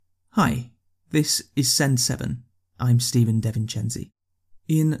Hi, this is Send 7. I'm Stephen DeVincenzi.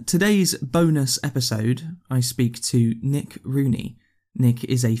 In today's bonus episode, I speak to Nick Rooney. Nick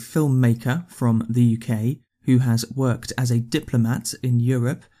is a filmmaker from the UK who has worked as a diplomat in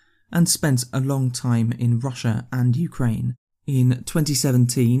Europe and spent a long time in Russia and Ukraine. In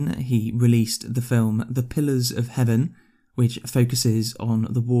 2017, he released the film The Pillars of Heaven, which focuses on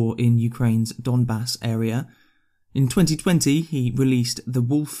the war in Ukraine's Donbass area. In 2020, he released The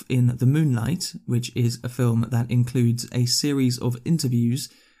Wolf in the Moonlight, which is a film that includes a series of interviews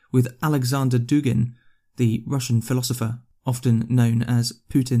with Alexander Dugin, the Russian philosopher, often known as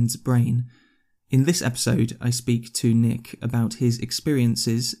Putin's brain. In this episode, I speak to Nick about his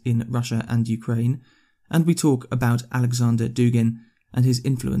experiences in Russia and Ukraine, and we talk about Alexander Dugin and his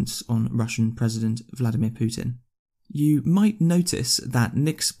influence on Russian President Vladimir Putin. You might notice that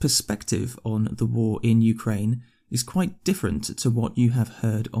Nick's perspective on the war in Ukraine is quite different to what you have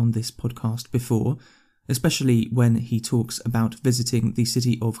heard on this podcast before, especially when he talks about visiting the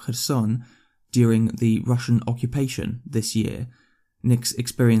city of Kherson during the Russian occupation this year. Nick's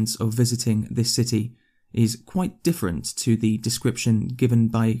experience of visiting this city is quite different to the description given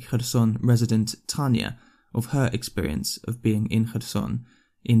by Kherson resident Tanya of her experience of being in Kherson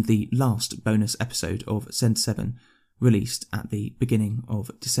in the last bonus episode of Send 7, released at the beginning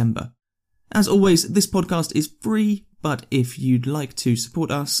of December. As always, this podcast is free, but if you'd like to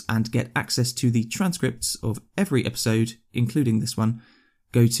support us and get access to the transcripts of every episode, including this one,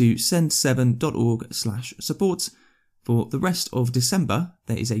 go to send7.org/support. For the rest of December,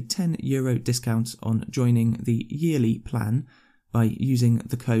 there is a €10 discount on joining the yearly plan by using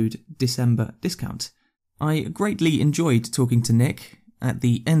the code DecemberDiscount. I greatly enjoyed talking to Nick. At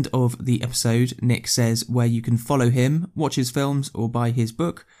the end of the episode, Nick says where you can follow him, watch his films, or buy his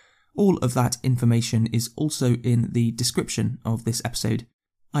book. All of that information is also in the description of this episode.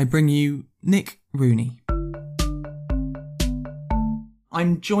 I bring you Nick Rooney.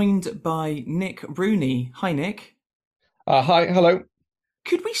 I'm joined by Nick Rooney. Hi, Nick. Hi, hello.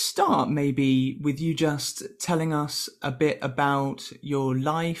 Could we start maybe with you just telling us a bit about your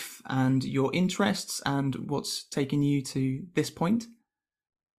life and your interests and what's taken you to this point?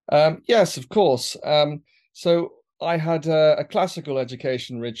 Yes, of course. So I had a classical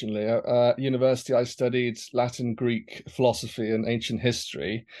education originally. At university, I studied Latin, Greek, philosophy, and ancient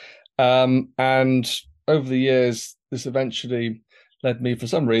history. And over the years, this eventually led me, for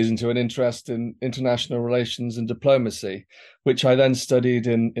some reason, to an interest in international relations and diplomacy, which I then studied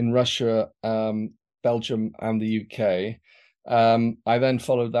in Russia, Belgium, and the UK. I then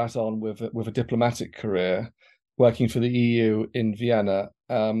followed that on with a diplomatic career, working for the EU in Vienna,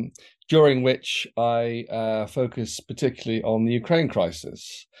 during which I focused particularly on the Ukraine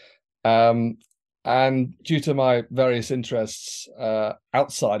crisis. And due to my various interests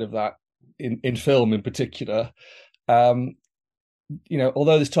outside of that, in film in particular,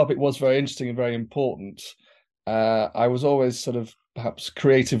 although this topic was very interesting and very important, I was always sort of perhaps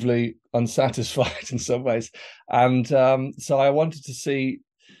creatively unsatisfied in some ways. And so I wanted to see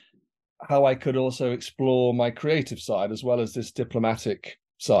how I could also explore my creative side as well as this diplomatic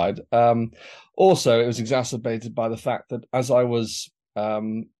side. Also, it was exacerbated by the fact that as I was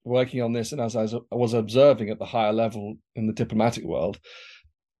working on this and as I was observing at the higher level in the diplomatic world,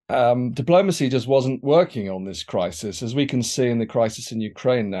 diplomacy just wasn't working on this crisis. As we can see in the crisis in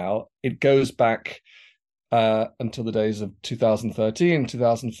Ukraine now, it goes back until the days of 2013,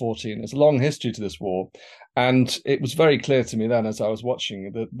 2014. There's a long history to this war. And it was very clear to me then, as I was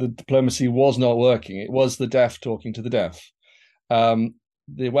watching, that the diplomacy was not working. It was the deaf talking to the deaf.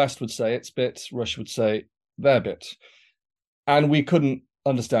 The West would say its bit, Russia would say their bit. And we couldn't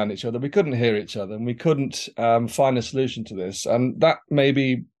understand each other. We couldn't hear each other, and we couldn't find a solution to this. And that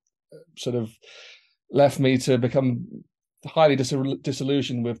maybe sort of left me to become highly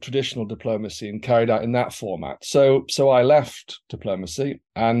disillusioned with traditional diplomacy and carried out in that format. So I left diplomacy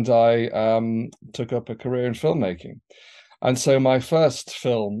and I took up a career in filmmaking. And so my first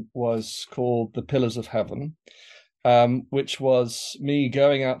film was called The Pillars of Heaven, which was me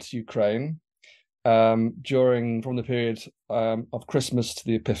going out to Ukraine from the period of Christmas to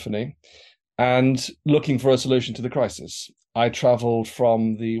the Epiphany and looking for a solution to the crisis. I traveled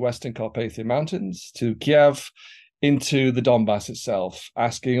from the Western Carpathian Mountains to Kiev, into the Donbass itself,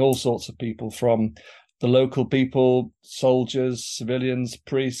 asking all sorts of people, from the local people, soldiers, civilians,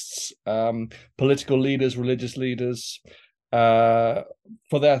 priests, political leaders, religious leaders, for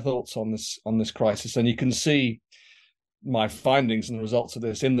their thoughts on this crisis. And you can see my findings and the results of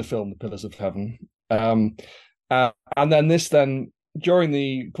this in the film, The Pillars of Heaven. And then during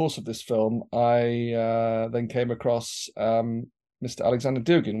the course of this film, I then came across Mr. Alexander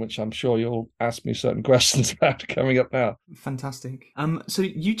Dugin, which I'm sure you'll ask me certain questions about coming up now. Fantastic. So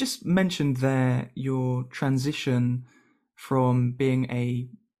you just mentioned there your transition from being a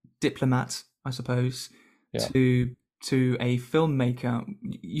diplomat, I suppose, Yeah. to a filmmaker.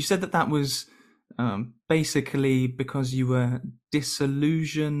 You said that was basically because you were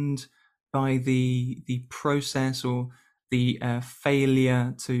disillusioned by the process or the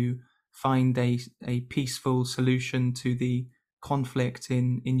failure to find a peaceful solution to the conflict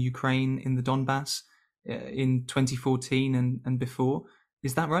in Ukraine, in the Donbass, in 2014 and before.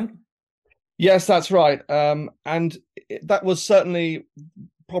 Is that right? Yes, that's right. And that was certainly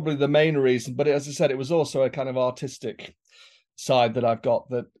probably the main reason. But as I said, it was also a kind of artistic side that I've got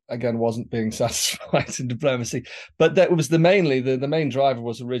that again wasn't being satisfied in diplomacy. But that was the main driver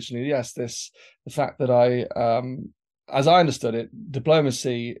was originally, yes, the fact that as I understood it,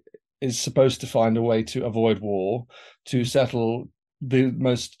 diplomacy is supposed to find a way to avoid war, to settle the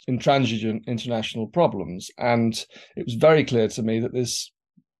most intransigent international problems. And it was very clear to me that this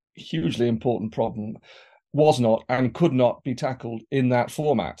hugely important problem was not and could not be tackled in that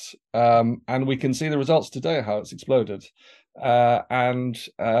format. And we can see the results today, how it's exploded. And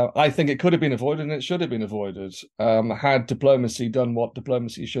I think it could have been avoided and it should have been avoided had diplomacy done what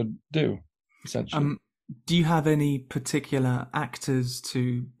diplomacy should do, essentially. Do you have any particular actors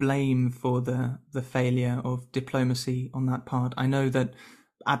to blame for the failure of diplomacy on that part? I know that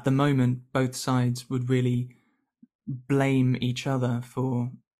at the moment, both sides would really blame each other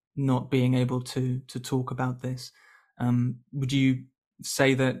for not being able to talk about this. Would you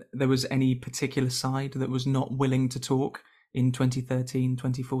say that there was any particular side that was not willing to talk in 2013,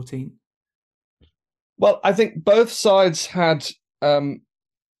 2014? Well, I think both sides had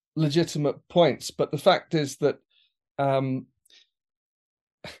legitimate points, but the fact is that,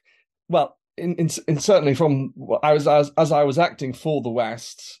 well, in certainly from as I was acting for the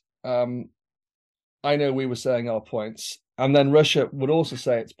West, I know we were saying our points, and then Russia would also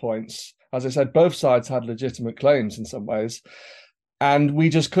say its points. As I said, both sides had legitimate claims in some ways, and we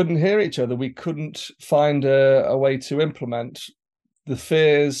just couldn't hear each other. We couldn't find a way to implement the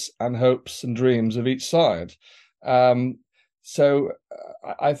fears and hopes and dreams of each side. So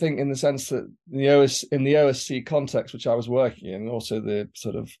I think in the sense that in the OSCE context, which I was working in, also the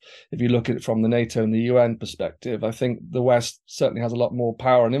sort of, if you look at it from the NATO and the UN perspective, I think the West certainly has a lot more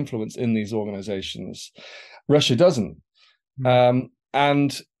power and influence in these organizations. Russia doesn't. So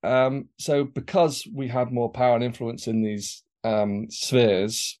because we had more power and influence in these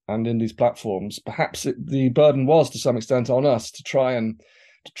spheres and in these platforms, perhaps the burden was to some extent on us to try and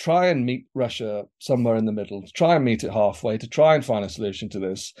meet Russia somewhere in the middle, to try and meet it halfway, to try and find a solution to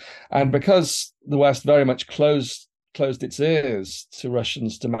this. And because the West very much closed its ears to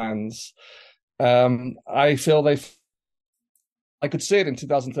Russians' demands, I feel I could see it in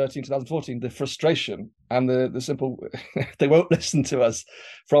 2013, 2014, the frustration and the simple, they won't listen to us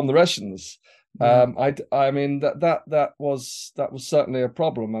from the Russians. I mean that was certainly a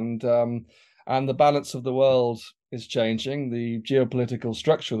problem, and the balance of the world is changing. The geopolitical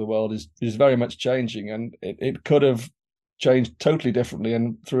structure of the world is very much changing, and it could have changed totally differently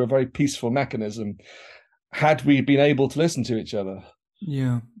and through a very peaceful mechanism had we been able to listen to each other.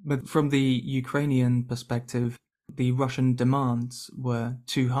 Yeah, but from the Ukrainian perspective, the Russian demands were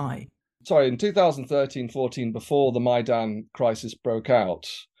too high. Sorry, in 2013-14, before the Maidan crisis broke out,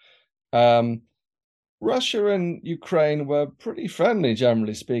 Russia and Ukraine were pretty friendly,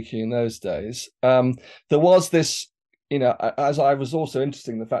 generally speaking, in those days. There was this, as I was also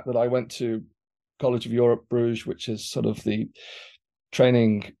interesting, the fact that I went to College of Europe, Bruges, which is sort of the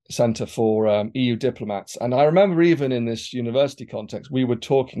training center for EU diplomats. And I remember even in this university context, we were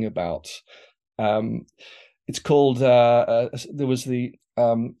talking about, it's called, there was the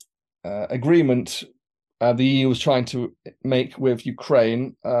agreement the EU was trying to make with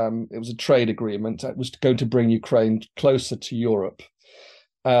Ukraine. It was a trade agreement. It was going to bring Ukraine closer to Europe.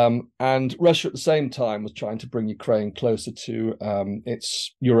 And Russia at the same time was trying to bring Ukraine closer to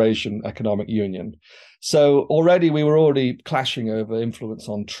its Eurasian Economic Union. So we were already clashing over influence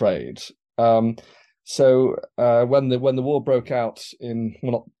on trade. So when the war broke out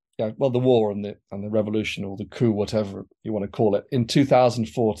the war and the revolution, or the coup, whatever you want to call it, in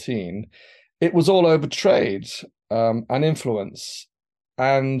 2014, it was all over trade and influence.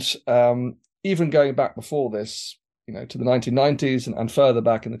 And even going back before this, to the 1990s and further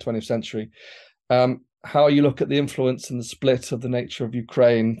back in the 20th century, how you look at the influence and the split of the nature of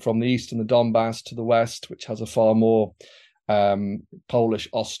Ukraine from the east and the Donbass to the west, which has a far more Polish,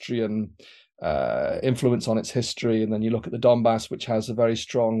 Austrian influence on its history. And then you look at the Donbass, which has a very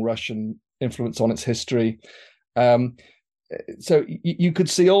strong Russian influence on its history. so you could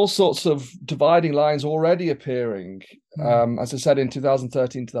see all sorts of dividing lines already appearing. As I said, in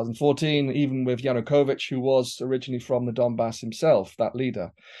 2013, 2014, even with Yanukovych, who was originally from the Donbass himself, that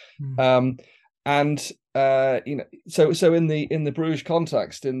leader. And so in the Bruges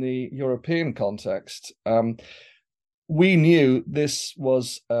context, in the European context, we knew this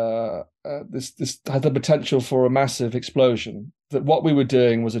was this had the potential for a massive explosion. That what we were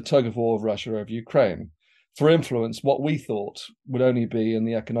doing was a tug of war of Russia over Ukraine for influence, what we thought would only be in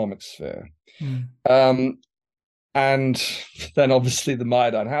the economic sphere. And then obviously the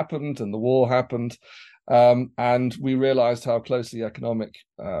Maidan happened and the war happened. And we realized how closely economic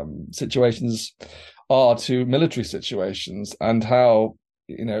situations are to military situations, and how,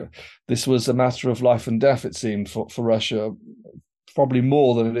 this was a matter of life and death, it seemed, for Russia, probably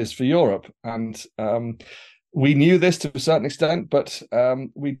more than it is for Europe. And we knew this to a certain extent, but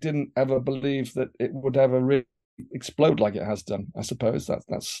we didn't ever believe that it would ever really explode like it has done. I suppose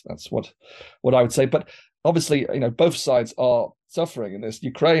that's what I would say. But obviously, both sides are suffering in this.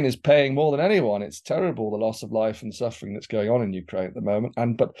 Ukraine is paying more than anyone. It's terrible, the loss of life and suffering that's going on in Ukraine at the moment.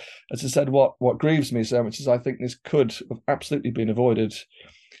 But as I said, what grieves me so much is I think this could have absolutely been avoided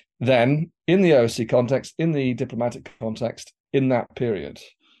then, in the OSCE context, in the diplomatic context, in that period.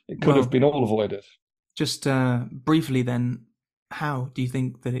 It could have been all avoided. Just briefly then, how do you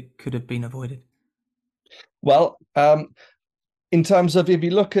think that it could have been avoided? Well, in terms of, if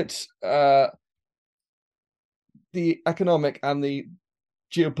you look at the economic and the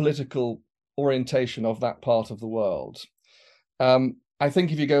geopolitical orientation of that part of the world, I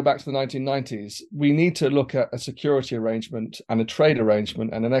think if you go back to the 1990s, we need to look at a security arrangement and a trade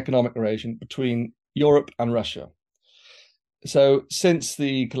arrangement and an economic arrangement between Europe and Russia. So since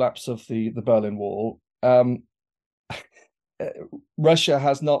the collapse of the Berlin Wall, Russia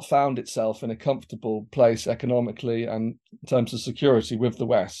has not found itself in a comfortable place economically and in terms of security with the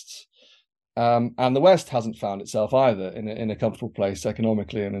West. And the West hasn't found itself either in a comfortable place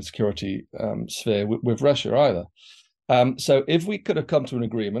economically and in security sphere with Russia either. So if we could have come to an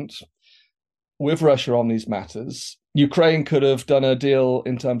agreement with Russia on these matters, Ukraine could have done a deal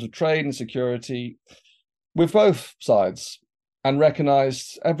in terms of trade and security with both sides, and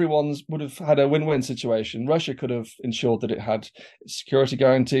recognized everyone's would have had a win-win situation. Russia could have ensured that it had its security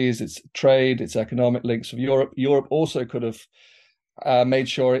guarantees, its trade, its economic links with Europe. Europe also could have made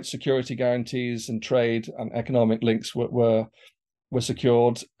sure its security guarantees and trade and economic links were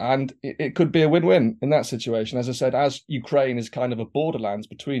secured. And it could be a win-win in that situation. As I said, as Ukraine is kind of a borderlands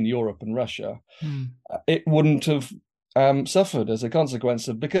between Europe and Russia, it wouldn't have suffered as a consequence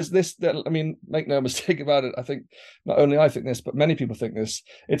of, because this, I mean, make no mistake about it, I think not only I think this, but many people think this,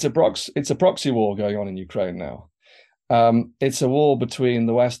 it's a proxy war going on in Ukraine now. It's a war between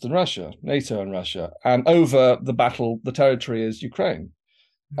the West and Russia, NATO and Russia, and over the territory is Ukraine.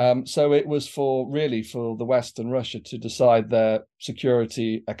 So it was for the West and Russia to decide their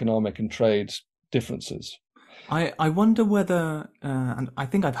security, economic and trade differences. I wonder whether, and I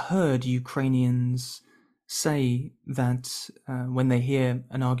think I've heard Ukrainians say that when they hear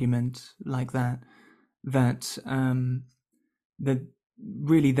an argument like that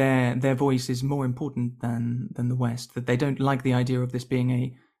really their voice is more important than the West, that they don't like the idea of this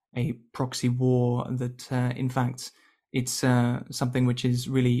being a proxy war, that in fact it's something which is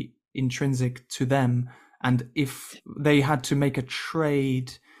really intrinsic to them. And if they had to make a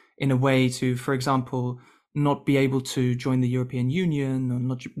trade in a way to, for example, not be able to join the European Union or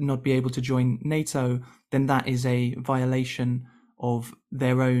not be able to join NATO, then that is a violation of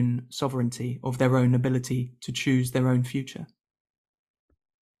their own sovereignty, of their own ability to choose their own future.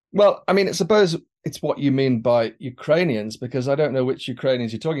 Well, I mean, I suppose it's what you mean by Ukrainians, because I don't know which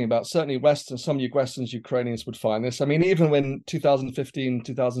Ukrainians you're talking about. Certainly some Western Ukrainians would find this. I mean, even when 2015,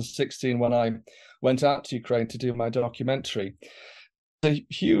 2016, when I went out to Ukraine to do my documentary, a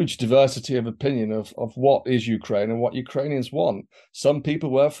huge diversity of opinion of what is Ukraine and what Ukrainians want. Some people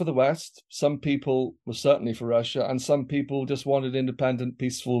were for the West, some people were certainly for Russia, and some people just wanted independent,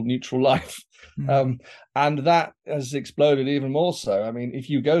 peaceful, neutral life. And that has exploded even more so. I mean, if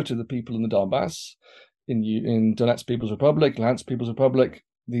you go to the people in the Donbass, in Donetsk People's Republic, Luhansk People's Republic,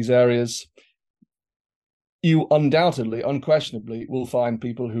 these areas, you unquestionably will find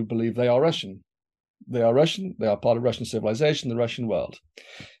people who believe they are Russian. They are Russian. They are part of Russian civilization, the Russian world.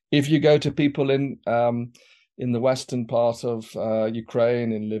 If you go to people in the western part of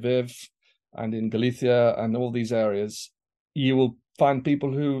Ukraine, in Lviv and in Galicia and all these areas, you will find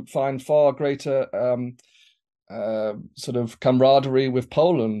people who find far greater sort of camaraderie with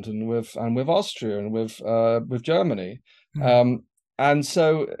Poland and with Austria and with Germany. And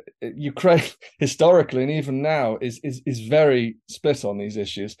so Ukraine historically and even now is very split on these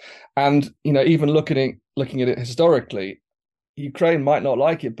issues. And even looking at it historically, Ukraine might not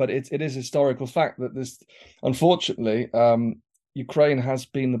like it, but it is a historical fact that this, unfortunately, Ukraine has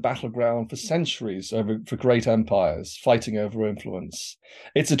been the battleground for centuries for great empires fighting over influence.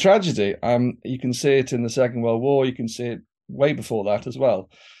 It's a tragedy. You can see it in the Second World War. You can see it way before that as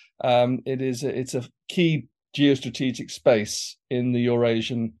well. It's a key geostrategic space in the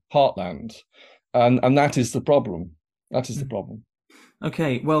Eurasian heartland, and that is the problem. That is the problem.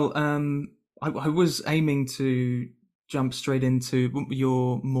 Okay, well, I was aiming to jump straight into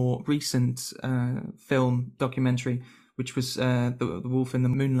your more recent film documentary, which was the Wolf in the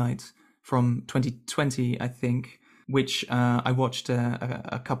Moonlight from 2020, I think, which I watched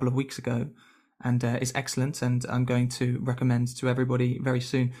a couple of weeks ago, and is excellent, and I'm going to recommend to everybody very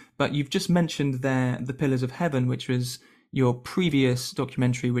soon. But you've just mentioned there The Pillars of Heaven, which was your previous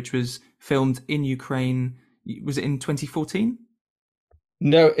documentary, which was filmed in Ukraine. Was it in 2014?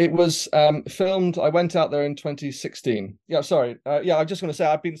 No, it was filmed. I went out there in 2016. Yeah, sorry. Yeah, I'm just going to say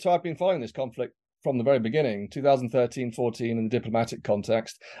I've been following this conflict from the very beginning, 2013, 14 in the diplomatic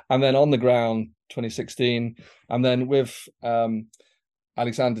context, and then on the ground 2016, and then with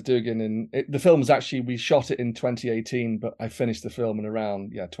Alexander Dugin the film was actually, we shot it in 2018, but I finished the film in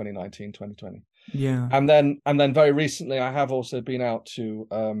around 2019, 2020. Yeah. And then very recently I have also been out to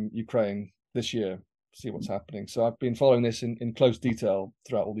Ukraine this year, see what's happening. So I've been following this in close detail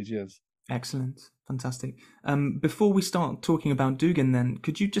throughout all these years. Excellent. Fantastic. Before we start talking about Dugin, then,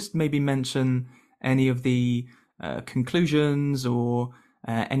 could you just maybe mention any of the conclusions or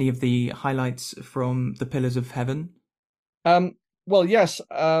any of the highlights from The Pillars of Heaven? Well, yes.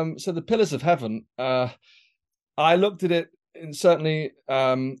 So The Pillars of Heaven, I looked at it certainly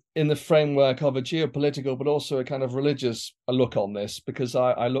in the framework of a geopolitical, but also a kind of religious look on this, because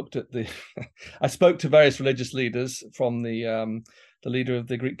I looked at I spoke to various religious leaders, from the leader of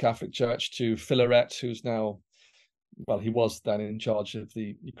the Greek Catholic Church to Filaret, who's now, well, he was then in charge of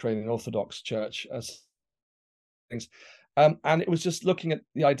the Ukrainian Orthodox Church, as things, and it was just looking at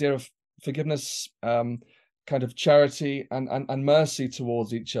the idea of forgiveness, kind of charity and mercy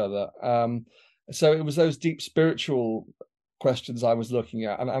towards each other. So it was those deep spiritual questions I was looking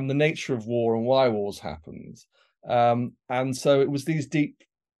at, and the nature of war and why wars happened. And so it was these deep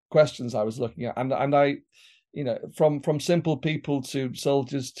questions I was looking at, and I, from simple people to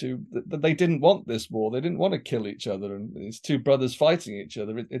soldiers, to they didn't want this war. They didn't want to kill each other, and it's two brothers fighting each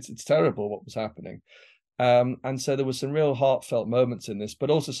other. It's terrible what was happening. And so there were some real heartfelt moments in this,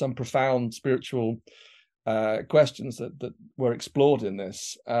 but also some profound spiritual questions that were explored in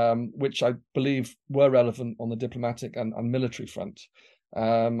this, which I believe were relevant on the diplomatic and military front.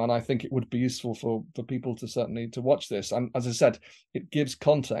 And I think it would be useful for people to certainly to watch this. And as I said, it gives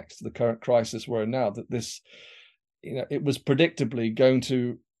context to the current crisis we're in now, that this, it was predictably going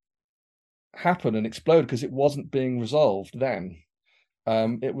to happen and explode because it wasn't being resolved then.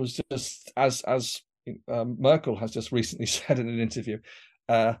 It was just, as Merkel has just recently said in an interview,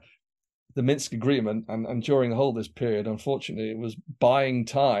 the Minsk agreement, and during the whole of this period, unfortunately, it was buying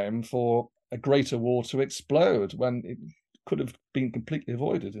time for a greater war to explode when it could have been completely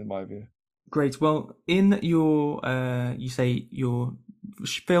avoided, in my view. Great. Well, in your, you say your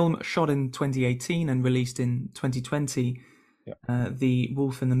film shot in 2018 and released in 2020, The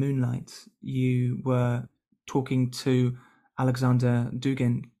Wolf in the Moonlight, you were talking to Alexander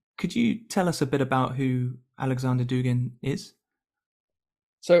Dugin. Could you tell us a bit about who Alexander Dugin is?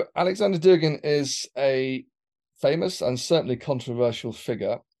 So Alexander Dugin is a famous and certainly controversial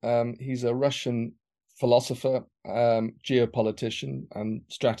figure. He's a Russian philosopher, geopolitician, and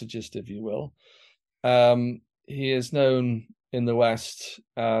strategist, if you will. He is known in the West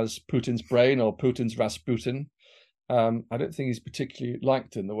as Putin's brain, or Putin's Rasputin. I don't think he's particularly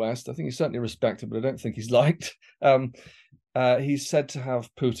liked in the West. I think he's certainly respected, but I don't think he's liked. He's said to have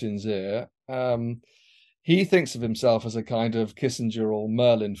Putin's ear. He thinks of himself as a kind of Kissinger or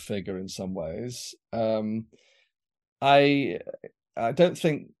Merlin figure in some ways. I don't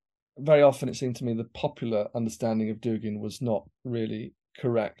think very often, it seemed to me, the popular understanding of Dugin was not really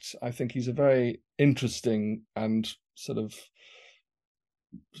correct. I think he's a very interesting and sort of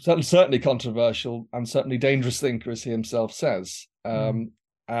certainly controversial and certainly dangerous thinker, as he himself says. And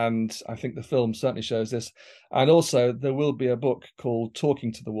I think the film certainly shows this. And also there will be a book called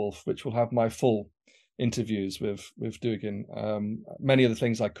Talking to the Wolf, which will have my full interviews with Dugin. Many of the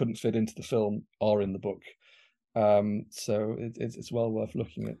things I couldn't fit into the film are in the book, so it's well worth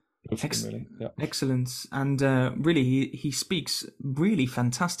looking at. Really. Yeah. Excellent. And really he speaks really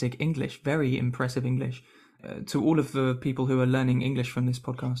fantastic English, very impressive English. to all of the people who are learning English from this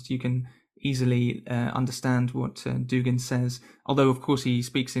podcast, you can easily understand what Dugin says. Although, of course, he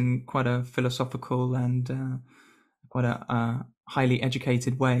speaks in quite a philosophical and quite a highly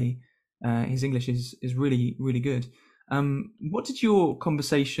educated way. His English is really, really good. What did your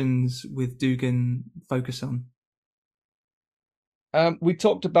conversations with Dugin focus on? We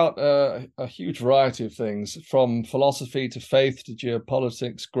talked about a huge variety of things, from philosophy to faith to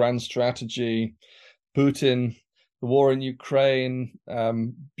geopolitics, grand strategy, Putin, the war in Ukraine,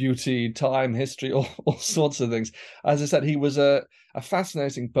 beauty, time, history, all sorts of things. As I said, he was a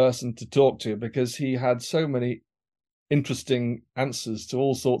fascinating person to talk to because he had so many interesting answers to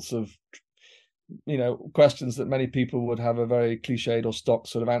all sorts of questions that many people would have a very cliched or stock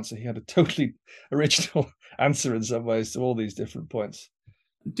sort of answer. He had a totally original answer in some ways to all these different points.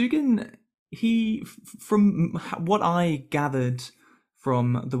 Dugin, from what I gathered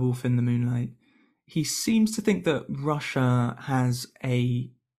from The Wolf in the Moonlight, he seems to think that Russia has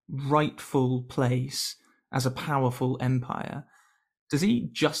a rightful place as a powerful empire. Does he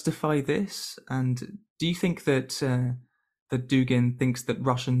justify this? And do you think that that Dugin thinks that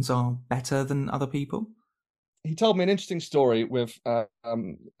Russians are better than other people? He told me an interesting story with that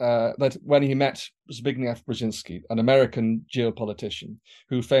when he met Zbigniew Brzezinski, an American geopolitician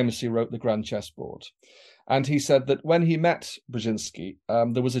who famously wrote The Grand Chessboard. And he said that when he met Brzezinski,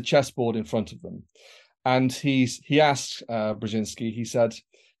 there was a chessboard in front of them. And he asked Brzezinski, he said,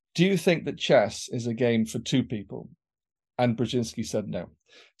 "Do you think that chess is a game for two people?" And Brzezinski said, "No.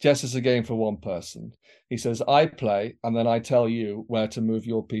 Chess is a game for one person." He says, "I play, and then I tell you where to move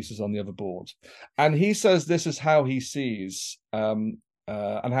your pieces on the other board." And he says this is how he sees and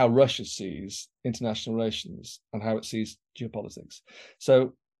how Russia sees international relations and how it sees geopolitics.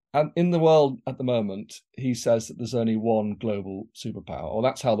 So, and in the world at the moment, he says that there's only one global superpower, or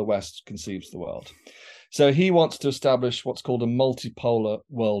that's how the West conceives the world. So he wants to establish what's called a multipolar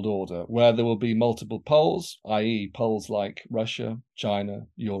world order, where there will be multiple poles, i.e. poles like Russia, China,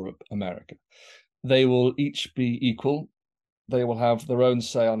 Europe, America. They will each be equal. They will have their own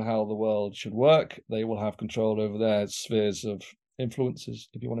say on how the world should work. They will have control over their spheres of influences,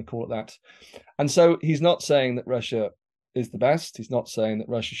 if you want to call it that. And so he's not saying that Russia is the best. He's not saying that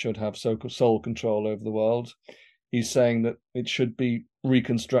Russia should have sole control over the world. He's saying that it should be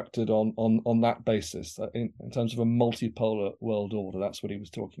reconstructed on that basis, in terms of a multipolar world order. That's what he was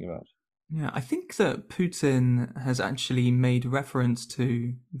talking about. Yeah, I think that Putin has actually made reference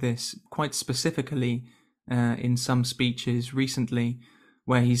to this quite specifically in some speeches recently,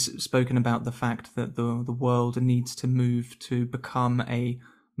 where he's spoken about the fact that the world needs to move to become a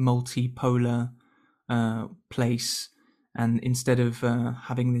multipolar place, and instead of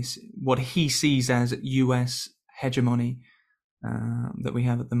having this what he sees as US hegemony that we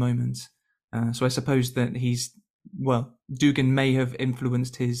have at the moment. So I suppose that Dugin may have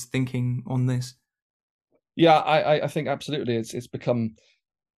influenced his thinking on this. Yeah, I think absolutely. It's become,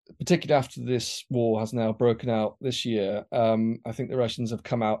 particularly after this war has now broken out this year, I think the Russians have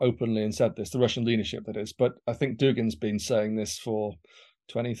come out openly and said this, the Russian leadership, that is. But I think Dugin's been saying this for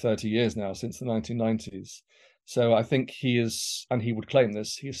 20, 30 years now, since the 1990s. So I think he is, and he would claim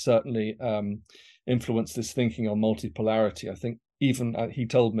this, he has certainly influenced this thinking on multipolarity. I think even he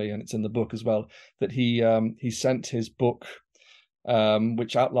told me, and it's in the book as well, that he sent his book,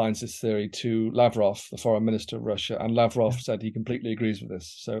 which outlines this theory, to Lavrov, the foreign minister of Russia, and Lavrov said he completely agrees with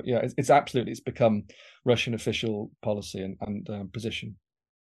this. So yeah, it's absolutely, it's become Russian official policy and position.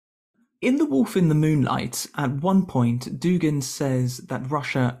 In The Wolf in the Moonlight, at one point, Dugin says that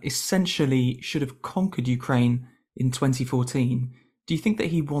Russia essentially should have conquered Ukraine in 2014. Do you think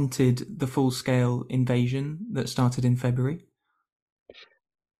that he wanted the full-scale invasion that started in February?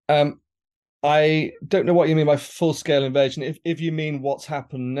 I don't know what you mean by full-scale invasion. If you mean what's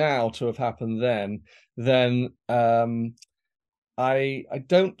happened now to have happened then I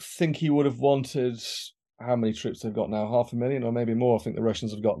don't think he would have wanted, how many troops they've got now, 500,000 or maybe more. I think the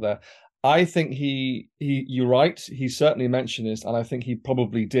Russians have got there. I think you're right. He certainly mentioned this, and I think he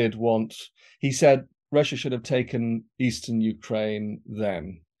probably did want. He said Russia should have taken eastern Ukraine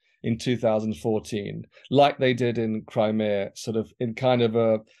then in 2014, like they did in Crimea, sort of in kind of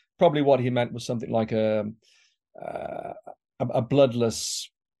a. Probably what he meant was something like a bloodless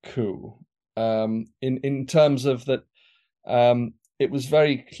coup. In terms of that, it was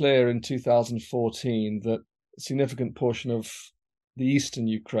very clear in 2014 that a significant portion of the eastern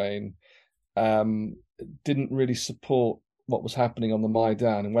Ukraine didn't really support what was happening on the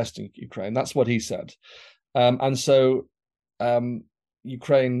Maidan in western Ukraine. That's what he said. And so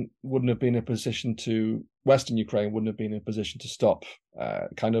Ukraine wouldn't have been in a position to Western Ukraine wouldn't have been in a position to stop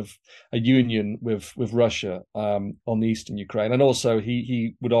kind of a union with Russia on the eastern Ukraine. And also,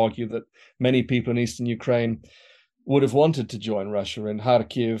 he would argue that many people in eastern Ukraine would have wanted to join Russia in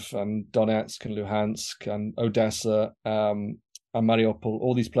Kharkiv and Donetsk and Luhansk and Odessa and Mariupol.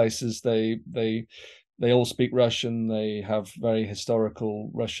 All these places, they all speak Russian. They have very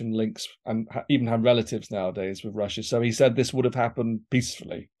historical Russian links and even have relatives nowadays with Russia. So he said this would have happened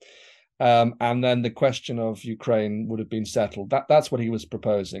peacefully. And then the question of Ukraine would have been settled. That's what he was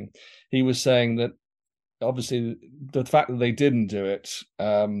proposing. He was saying that obviously the fact that they didn't do it,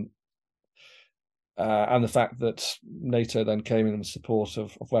 and the fact that NATO then came in with support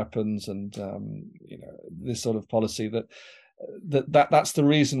of weapons and this sort of policy, that's the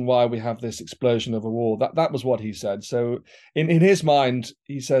reason why we have this explosion of a war. That was what he said. So in his mind,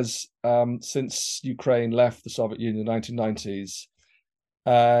 he says since Ukraine left the Soviet Union in the 1990s,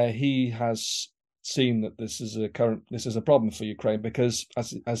 he has seen that this is a problem for Ukraine because,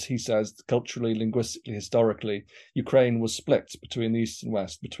 as he says, culturally, linguistically, historically, Ukraine was split between the East and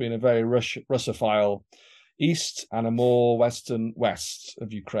West, between a very Russophile East and a more Western West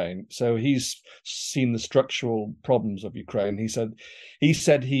of Ukraine. So he's seen the structural problems of Ukraine. He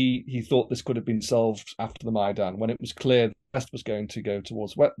said he thought this could have been solved after the Maidan, when it was clear the West was going to go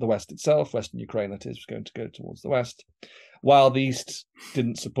towards the West itself, Western Ukraine, that is, was going to go towards the West, while the East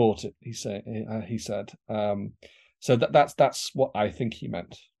didn't support it. He said. So that's what I think he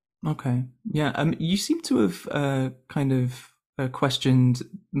meant. Okay, yeah. You seem to have kind of questioned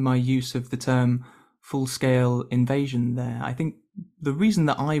my use of the term full-scale invasion there. I think the reason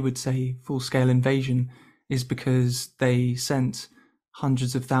that I would say full-scale invasion is because they sent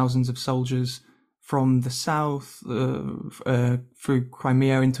hundreds of thousands of soldiers from the south through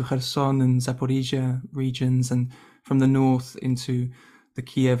Crimea into Kherson and Zaporizhia regions, and from the north into the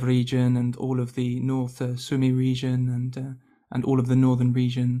Kiev region and all of the north Sumy region and all of the northern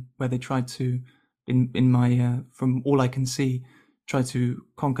region, where they tried to, in my from all I can see, try to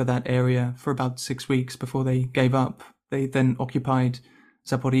conquer that area for about 6 weeks before they gave up. They then occupied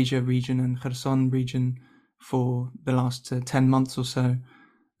Zaporizhia region and Kherson region for the last 10 months or so.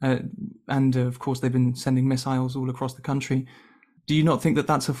 And of course, they've been sending missiles all across the country. Do you not think that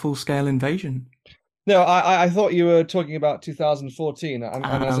that's a full-scale invasion? No, I thought you were talking about 2014, and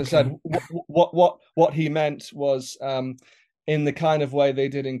as okay. I said, what he meant was in the kind of way they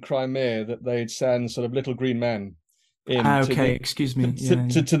did in Crimea, that they'd send sort of little green men in. Okay, excuse me.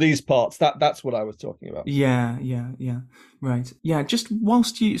 To these parts. That's what I was talking about. Yeah. Right. Yeah. Just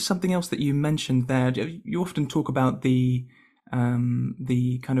something else that you mentioned there. You often talk about the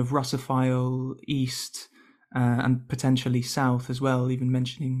kind of Russophile East and potentially South as well, even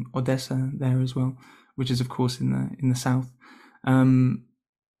mentioning Odessa there as well, which is of course in the South.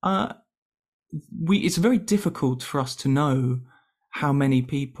 It's very difficult for us to know how many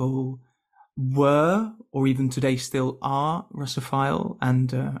people were, or even today still are, Russophile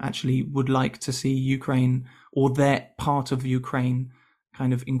and actually would like to see Ukraine or their part of Ukraine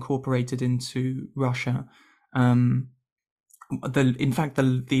kind of incorporated into Russia. In fact,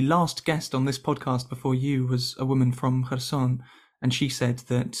 the last guest on this podcast before you was a woman from Kherson, and she said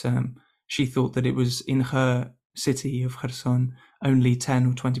that she thought that it was in her city of Kherson only 10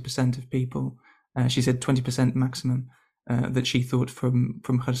 or 20% of people. She said 20% maximum that she thought from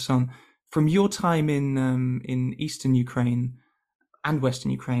Kherson. From your time in eastern Ukraine and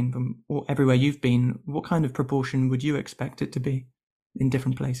western Ukraine, from everywhere you've been, what kind of proportion would you expect it to be in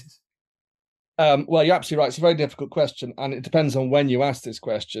different places? Well, you're absolutely right. It's a very difficult question, and it depends on when you ask this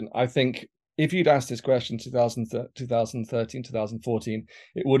question. I think if you'd asked this question 2013, 2014,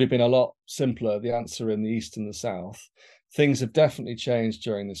 it would have been a lot simpler, the answer in the East and the South. Things have definitely changed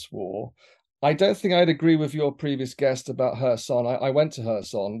during this war. I don't think I'd agree with your previous guest about Kherson. I went to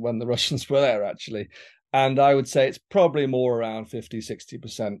Kherson when the Russians were there, actually, and I would say it's probably more around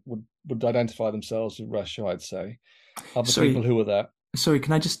 50-60% would identify themselves with Russia, I'd say, of the people who were there. Sorry,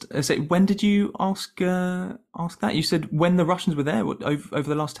 can I just say, when did you ask that? You said when the Russians were there, over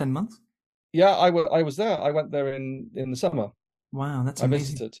the last 10 months? Yeah, I was there. I went there in the summer. Wow, that's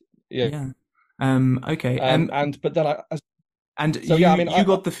amazing. I visited. Yeah. Okay. But then you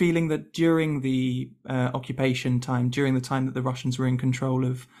got the feeling that during the occupation time, during the time that the Russians were in control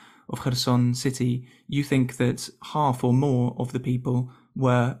of Kherson city, you think that half or more of the people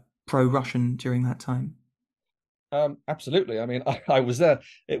were pro-Russian during that time? Absolutely. I mean, I was there.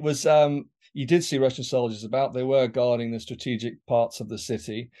 It was you did see Russian soldiers about. They were guarding the strategic parts of the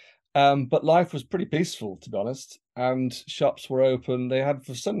city, but life was pretty peaceful, to be honest. And shops were open. They had,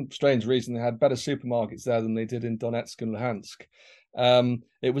 for some strange reason, they had better supermarkets there than they did in Donetsk and Luhansk.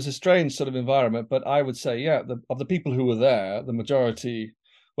 It was a strange sort of environment, but I would say, yeah, of the people who were there, the majority,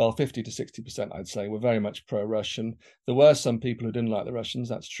 well, 50 to 60%, I'd say, were very much pro-Russian. There were some people who didn't like the Russians,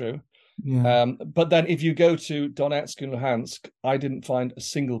 that's true. Yeah. But then if you go to Donetsk and Luhansk, I didn't find a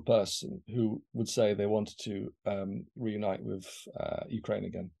single person who would say they wanted to reunite with Ukraine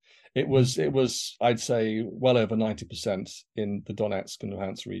again. It was, I'd say, well over 90% in the Donetsk and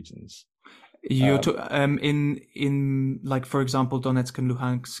Luhansk regions. You're in like, for example, Donetsk and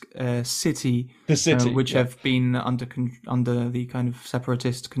Luhansk city, The city, which yeah. have been under the kind of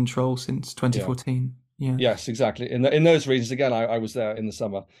separatist control since 2014. Yeah. Yes, exactly. In those regions, again, I was there in the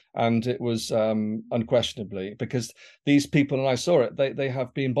summer, and it was unquestionably, because these people, and I saw it, they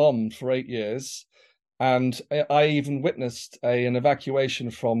have been bombed for 8 years, and I even witnessed an evacuation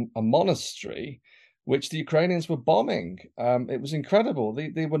from a monastery, which the Ukrainians were bombing. It was incredible.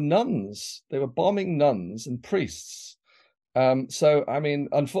 They were nuns. They were bombing nuns and priests. So, I mean,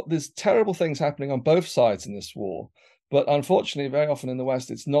 there's terrible things happening on both sides in this war. But unfortunately, very often in the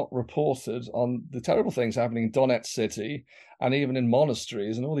West, it's not reported on the terrible things happening in Donetsk city and even in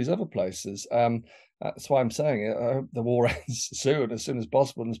monasteries and all these other places. That's why I'm saying it. I hope the war ends soon as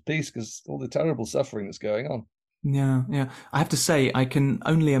possible, and there's peace, because all the terrible suffering that's going on. Yeah, yeah. I have to say, I can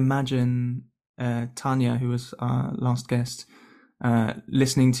only imagine Tanya, who was our last guest,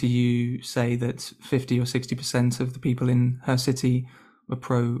 listening to you say that 50 or 60% of the people in her city were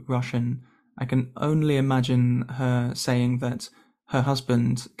pro-Russian. I can only imagine her saying that her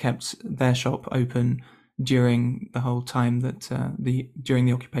husband kept their shop open during the whole time that during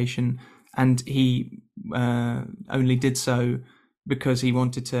the occupation, and he only did so because he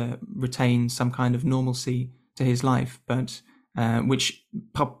wanted to retain some kind of normalcy to his life, but which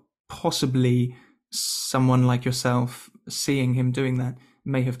possibly someone like yourself seeing him doing that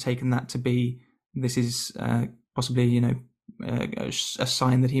may have taken that to be, this is possibly, you know, a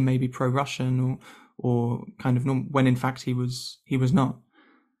sign that he may be pro-Russian or kind of when in fact he was not.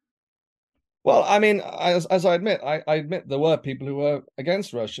 Well, I mean, as I admit, I admit there were people who were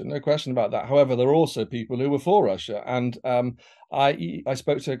against Russia, no question about that. However, there were also people who were for Russia, and I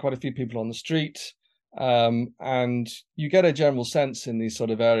spoke to quite a few people on the street, and you get a general sense in these sort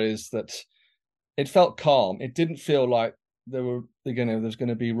of areas that it felt calm. It didn't feel like there's going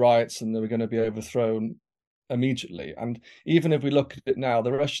to be riots and they were going to be overthrown immediately. And even if we look at it now,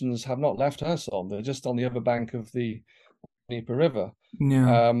 the Russians have not left Kherson. They're just on the other bank of the Dnieper River.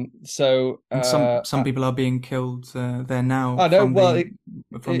 Yeah. And some Uh, people are being killed there now I know. Well,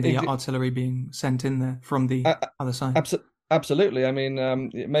 from the artillery being sent in there from the other side. Absolutely. I mean,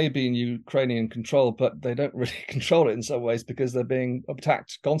 it may be in Ukrainian control, but they don't really control it in some ways because they're being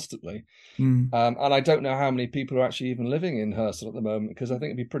attacked constantly. And I don't know how many people are actually even living in Kherson at the moment, because I think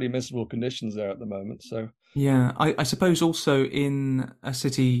it'd be pretty miserable conditions there at the moment. So yeah, I suppose also in a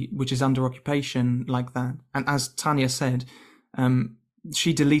city which is under occupation like that, and as Tanya said,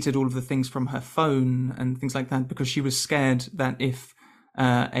 she deleted all of the things from her phone and things like that because she was scared that if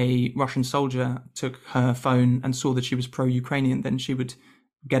a Russian soldier took her phone and saw that she was pro-Ukrainian, then she would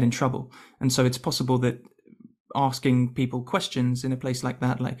get in trouble. And so it's possible that asking people questions in a place like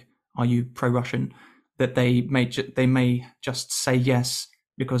that, like, are you pro-Russian, that they may just say yes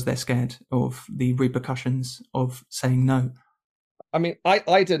because they're scared of the repercussions of saying no. I mean,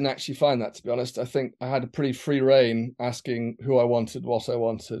 I didn't actually find that, to be honest. I think I had a pretty free reign asking who I wanted, what I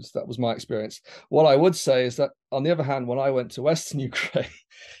wanted. That was my experience. What I would say is that, on the other hand, when I went to Western Ukraine,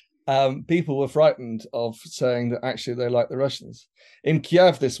 people were frightened of saying that actually they like the Russians. In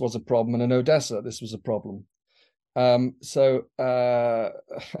Kiev, this was a problem, and in Odessa, this was a problem. So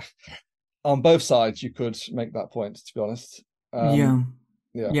on both sides, you could make that point, to be honest.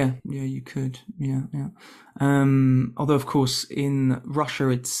 Yeah, you could. Yeah. Although, of course, in Russia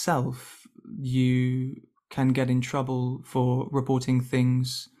itself, you can get in trouble for reporting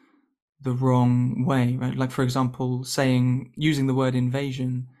things the wrong way, right? Like, for example, using the word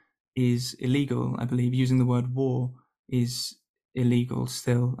invasion is illegal. I believe using the word war is illegal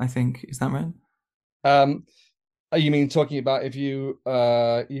still, I think. Is that right? You mean talking about if you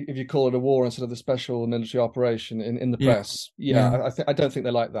call it a war instead of a special military operation in the press? Yeah. I don't think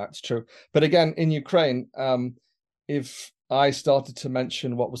they like that. It's true. But again, in Ukraine, if I started to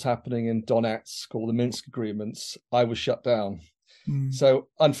mention what was happening in Donetsk or the Minsk agreements, I was shut down. So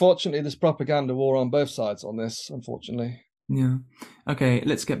unfortunately, there's propaganda war on both sides on this, unfortunately. Yeah. Okay,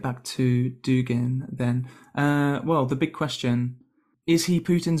 let's get back to Dugin then. Well, the big question, is he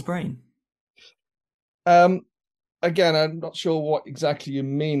Putin's brain? Again, I'm not sure what exactly you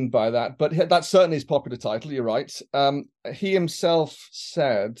mean by that, but that's certainly his popular title. You're right. He himself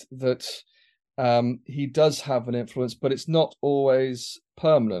said that he does have an influence, but it's not always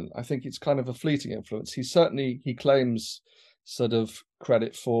permanent. I think it's kind of a fleeting influence. He claims sort of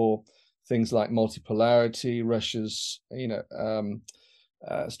credit for things like multipolarity, Russia's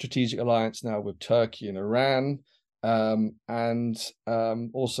strategic alliance now with Turkey and Iran, and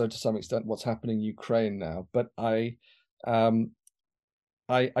also to some extent what's happening in Ukraine now. But I don't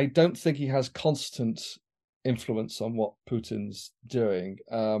think he has constant influence on what Putin's doing.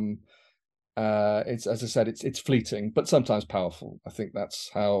 It's, as I said, it's fleeting, but sometimes powerful. I think that's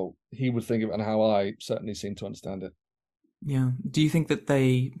how he would think of it, and how I certainly seem to understand it. Yeah. Do you think that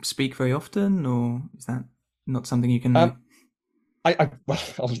they speak very often, or is that not something you can know? Um,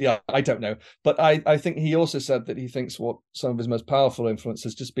 well, yeah, I don't know, but I think he also said that he thinks what some of his most powerful influence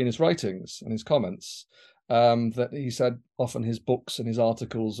has just been his writings and his comments. That he said often his books and his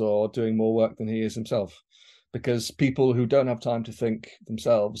articles are doing more work than he is himself, because people who don't have time to think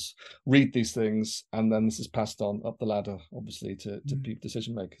themselves read these things, and then this is passed on up the ladder, obviously, to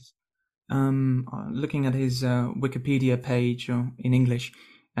decision makers. Looking at his Wikipedia page in English,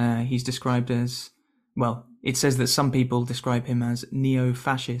 he's described as, well, it says that some people describe him as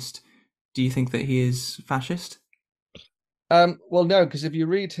neo-fascist. Do you think that he is fascist? Well, no, because if you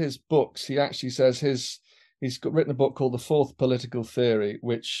read his books, he actually says he's written a book called The Fourth Political Theory,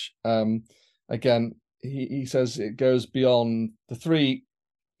 which again, he says it goes beyond the three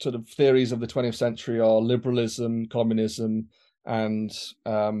sort of theories of the 20th century are liberalism, communism, and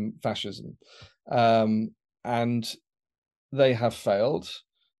fascism, and they have failed,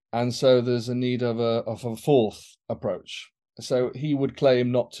 and so there's a need of a fourth approach. So he would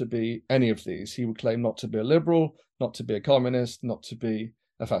claim not to be any of these. He would claim not to be a liberal, not to be a communist, not to be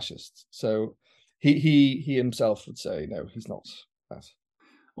a fascist. So he himself would say no, he's not that.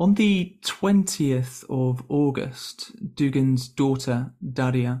 On the 20th of August, Dugin's daughter,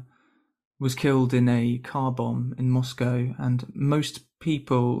 Daria, was killed in a car bomb in Moscow, and most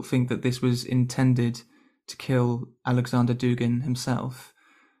people think that this was intended to kill Alexander Dugin himself.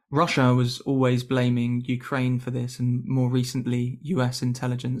 Russia was always blaming Ukraine for this, and more recently, US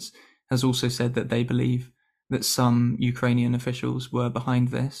intelligence has also said that they believe that some Ukrainian officials were behind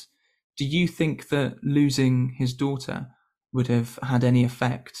this. Do you think that losing his daughter would have had any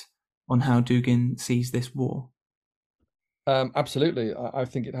effect on how Dugin sees this war? Absolutely, I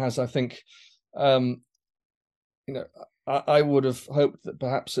think it has. I think, um, I would have hoped that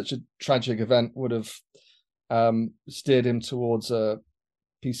perhaps such a tragic event would have steered him towards a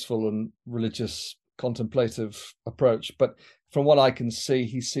peaceful and religious contemplative approach. But from what I can see,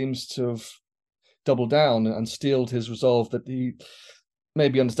 he seems to have doubled down and steeled his resolve. That he,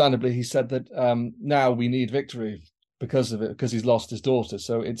 maybe understandably, he said that now we need victory because of it, because he's lost his daughter.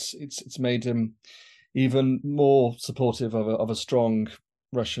 So it's made him even more supportive of a strong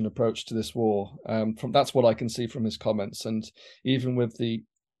Russian approach to this war. That's what I can see from his comments, and even with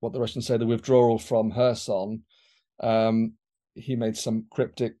what the Russians say, the withdrawal from Kherson, he made some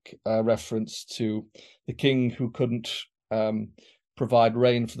cryptic reference to the king who couldn't provide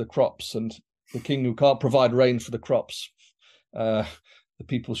rain for the crops, and the king who can't provide rain for the crops, the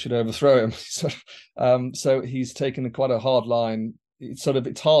people should overthrow him. So he's taken quite a hard line. It's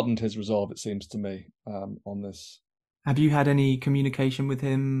hardened his resolve, it seems to me, on this. Have you had any communication with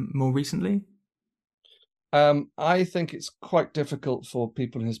him more recently? I think it's quite difficult for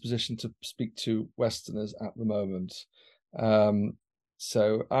people in his position to speak to Westerners at the moment.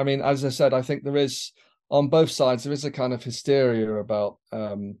 So, I mean, as I said, I think there is, on both sides, there is a kind of hysteria about,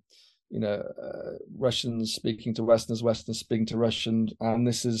 Russians speaking to Westerners, Westerners speaking to Russians, and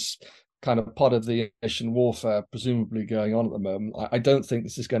this is kind of part of the Asian warfare presumably going on at the moment. I don't think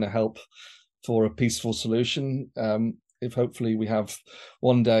this is going to help for a peaceful solution. If hopefully we have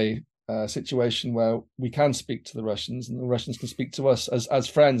one day a situation where we can speak to the Russians and the Russians can speak to us as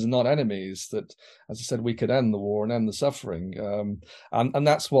friends and not enemies, that, as I said, we could end the war and end the suffering. And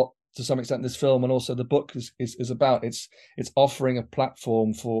that's what, to some extent, this film and also the book is about. It's offering a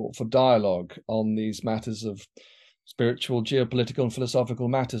platform for dialogue on these matters of spiritual, geopolitical, and philosophical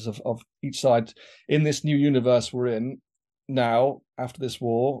matters of each side in this new universe we're in now after this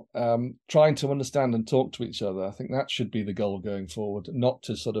war, trying to understand and talk to each other. I think that should be the goal going forward, not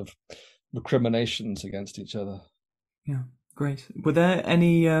to sort of recriminations against each other. Yeah, great. Were there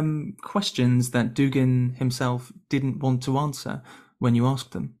any questions that Dugin himself didn't want to answer when you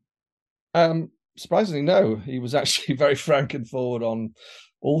asked them? Surprisingly, no. He was actually very frank and forward on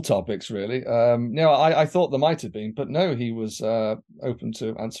all topics, really. I thought there might have been, but no, he was open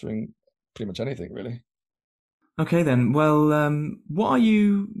to answering pretty much anything, really. Okay, then. Well, what are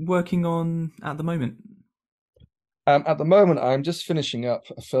you working on at the moment? At the moment, I'm just finishing up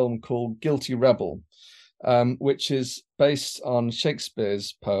a film called Guilty Rebel, which is based on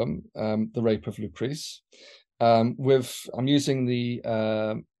Shakespeare's poem, The Rape of Lucrece. I'm using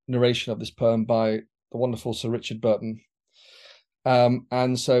the narration of this poem by the wonderful Sir Richard Burton.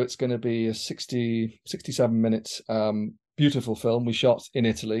 And so it's going to be a 67 minute beautiful film we shot in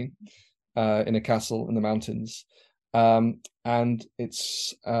Italy, in a castle in the mountains. And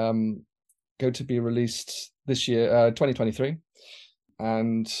it's going to be released this year, 2023.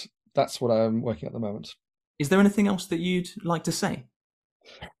 And that's what I'm working at the moment. Is there anything else that you'd like to say?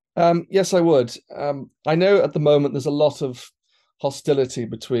 Yes, I would. I know at the moment there's a lot of hostility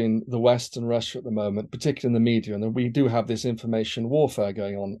between the West and Russia at the moment, particularly in the media, and we do have this information warfare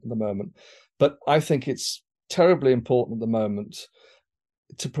going on at the moment. But I think it's terribly important at the moment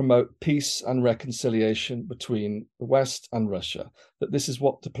to promote peace and reconciliation between the West and Russia, that this is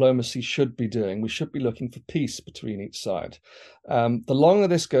what diplomacy should be doing. We should be looking for peace between each side. The longer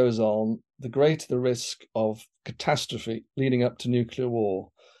this goes on, the greater the risk of catastrophe leading up to nuclear war.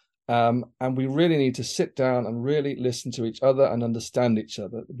 And we really need to sit down and really listen to each other and understand each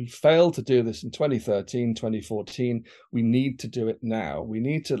other. We failed to do this in 2013, 2014. We need to do it now. We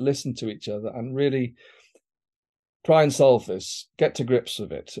need to listen to each other and really try and solve this, get to grips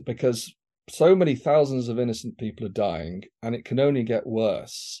with it, because so many thousands of innocent people are dying and it can only get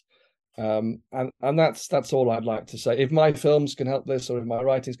worse. And that's all I'd like to say. If my films can help this, or if my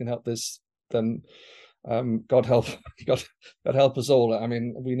writings can help this, then God help us all. I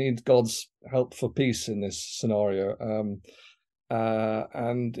mean, we need God's help for peace in this scenario.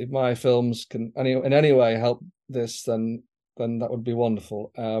 And if my films can in any way help this, then that would be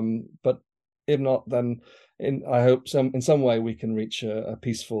wonderful. But if not, then I hope in some way we can reach a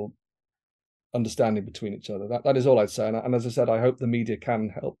peaceful understanding between each other. That is all I'd say. And as I said, I hope the media can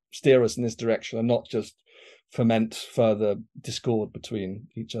help steer us in this direction and not just foment further discord between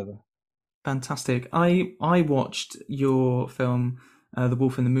each other. Fantastic. I watched your film, The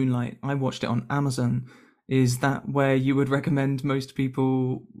Wolf in the Moonlight. I watched it on Amazon. Is that where you would recommend most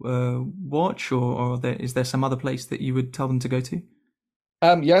people watch, or is there some other place that you would tell them to go to?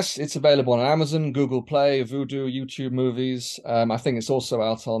 Yes, it's available on Amazon, Google Play, Vudu, YouTube Movies. I think it's also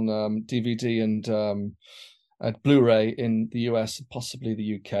out on DVD and Blu-ray in the US, possibly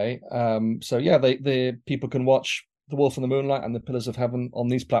the UK. So yeah, the people can watch The Wolf in the Moonlight and The Pillars of Heaven on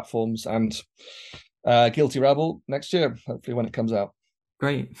these platforms, and Guilty Rebel next year, hopefully when it comes out.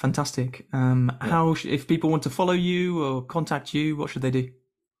 Great, fantastic. How if people want to follow you or contact you, what should they do?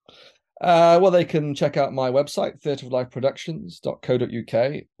 Well, they can check out my website,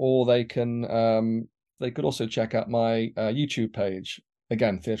 theatreoflifeproductions.co.uk, or they could also check out my YouTube page,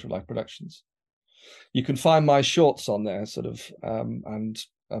 again, Theatre of Life Productions. You can find my shorts on there, sort of, and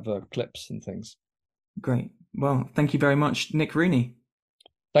other clips and things. Great. Well, thank you very much, Nick Rooney.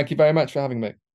 Thank you very much for having me.